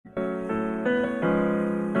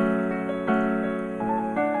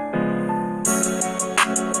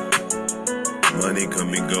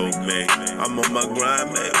come and go, man. I'm on my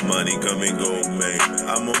grind, man. Money come and go, man.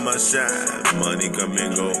 I'm on my shine. Money come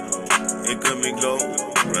and go. It come and go.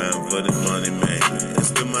 Grind for the money, man.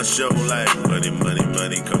 It's been my show like money, money,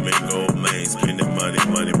 money come and go, man. Spending money,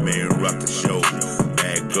 money, man. Rock the show.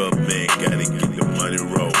 Back up, man. Gotta get the money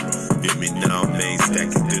roll. Feel me now, man.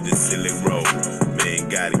 Stack it to the ceiling roll. Man,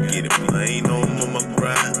 gotta get it plain on my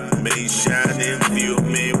grind. Man, shining, feel,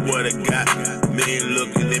 man, what I got. Man,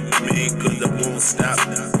 looking at me, man, cause I won't stop.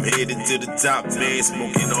 Headed to the top, man,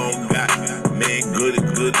 smoking on God. Man, good,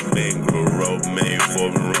 man, grow roll, man,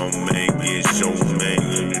 for me wrong, man, get shown, man.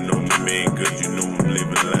 You know me, man, cause you know I'm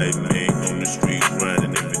living life, man. On the street,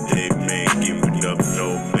 grinding every day, man, give it up,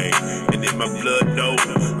 no, man. And in my blood, no,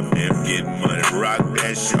 man, I'm getting money, rock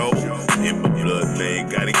that show. In my blood, man,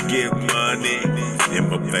 gotta get money. In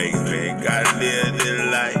my face, man, gotta live this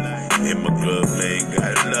life. In my blood, man,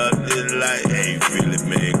 gotta love this life. Hey, feel it,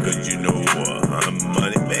 man, cause you know I'm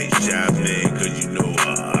money, man, shine, man, cause you know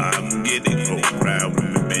I'm getting it. Go proud with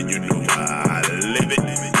me, man, you know I live it.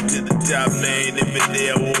 To the top, man, every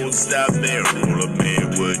day I won't stop, man. Roll up, man,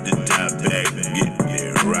 with the top back. Get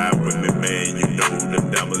there, ride with me, man, you know the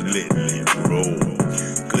diamonds lit, roll.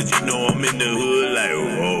 Cause you know I'm in the hood like,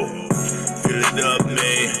 whoa. Fill it up,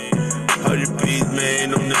 man. 100 piece,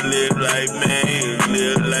 man, on the live life, man.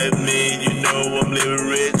 Live life, man, you know I'm living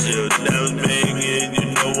rich. Diamonds banging, you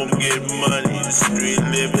know I'm getting money. Street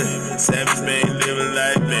living, savage, man, living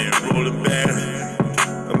life, man. Rolling back.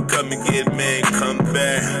 I'm coming, get, man, come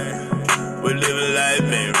back. We're living life,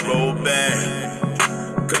 man, roll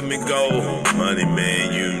back. Come and go, money,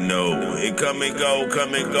 man, you know. It come and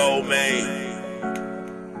go, man.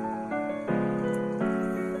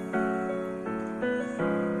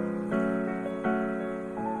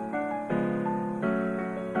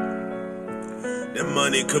 That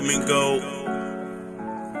money come and go.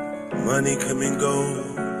 Money come and go.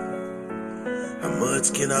 How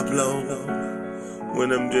much can I blow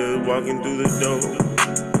when I'm just walking through the door?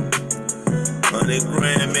 100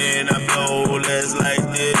 grand, man, I blow less like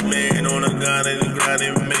this, man. On a gun and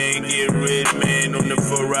grinding, man, get rich, man. On the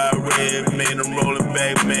Ferrari, man, I'm rolling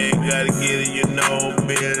back, man. Gotta get it, you know.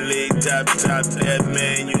 Bentley, top that,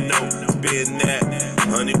 man, you know. Spin that,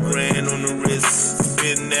 100 grand on the wrist.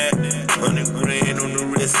 Spin that, 100 grand on the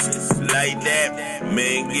wrist. Like that,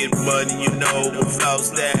 man, get money, you know. We'll floss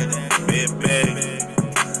that, baby.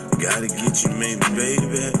 Gotta get you, man,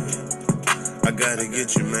 baby. I gotta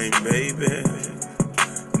get you, man, baby.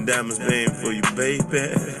 Diamonds paying for you,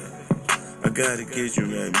 baby. I gotta get you,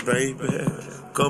 man, baby.